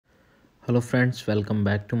Hello friends, welcome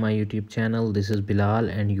back to my YouTube channel. This is Bilal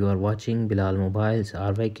and you are watching Bilal Mobiles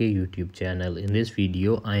RYK YouTube channel. In this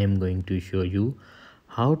video, I am going to show you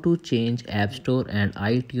how to change App Store and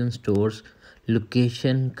iTunes stores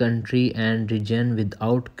location, country and region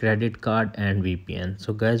without credit card and VPN.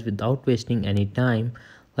 So guys, without wasting any time,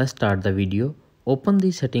 let's start the video. Open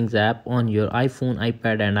the settings app on your iPhone,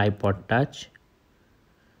 iPad and iPod Touch.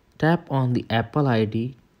 Tap on the Apple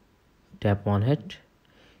ID, tap on it.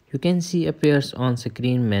 You can see appears on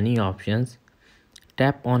screen many options.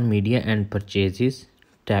 Tap on media and purchases.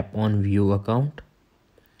 Tap on view account.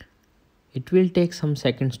 It will take some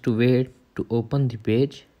seconds to wait to open the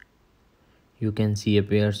page. You can see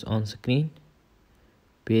appears on screen.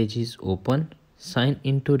 Page is open. Sign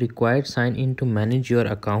in to manage your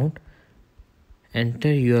account.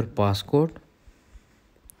 Enter your passcode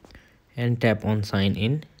and tap on sign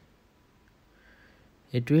in.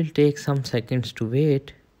 It will take some seconds to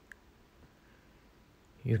wait.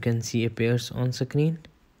 You can see appears on screen.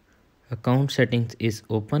 Account settings is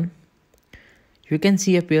open. You can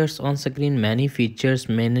see appears on screen many features: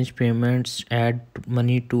 manage payments, add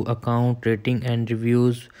money to account, rating and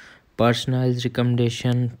reviews, personalized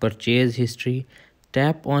recommendation, purchase history.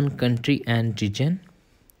 Tap on country and region.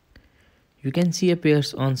 You can see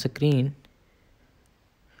appears on screen.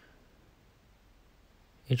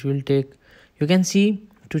 It will take, you can see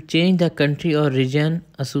to change the country or region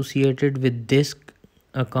associated with this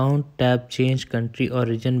account, tap change country or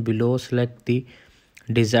region below. Select the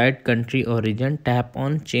desired country or region. Tap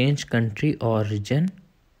on change country or region.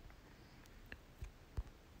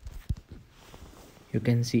 You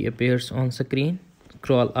can see appears on screen.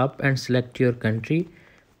 Scroll up and select your country.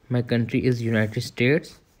 My country is United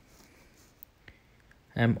States.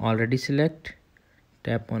 I am already select.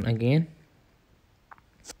 Tap on again.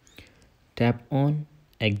 Tap on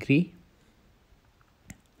agree.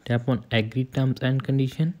 Tap on agree terms and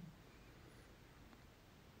condition.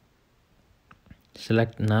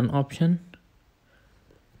 Select none option.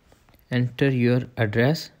 Enter your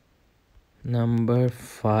address. Number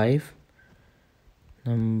 5,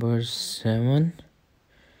 number 7.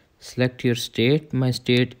 Select your state. My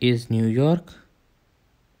state is New York.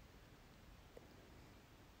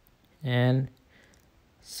 And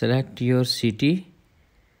select your city.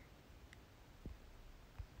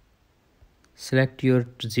 Select your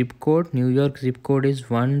zip code. New York zip code is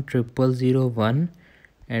 10001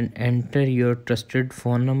 and enter your trusted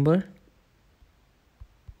phone number.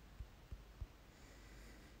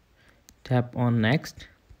 Tap on next.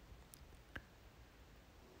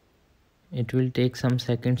 It will take some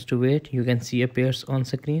seconds to wait. You can see appears on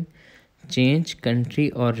screen. Change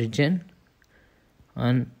country or region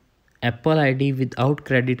on Apple ID without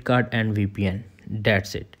credit card and VPN.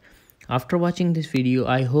 That's it. After watching this video,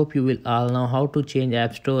 I hope you will all know how to change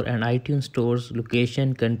App Store and iTunes stores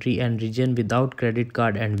location, country and region without credit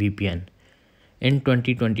card and VPN in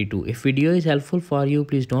 2022. If video is helpful for you,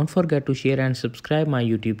 please don't forget to share and subscribe my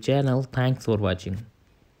YouTube channel. Thanks for watching.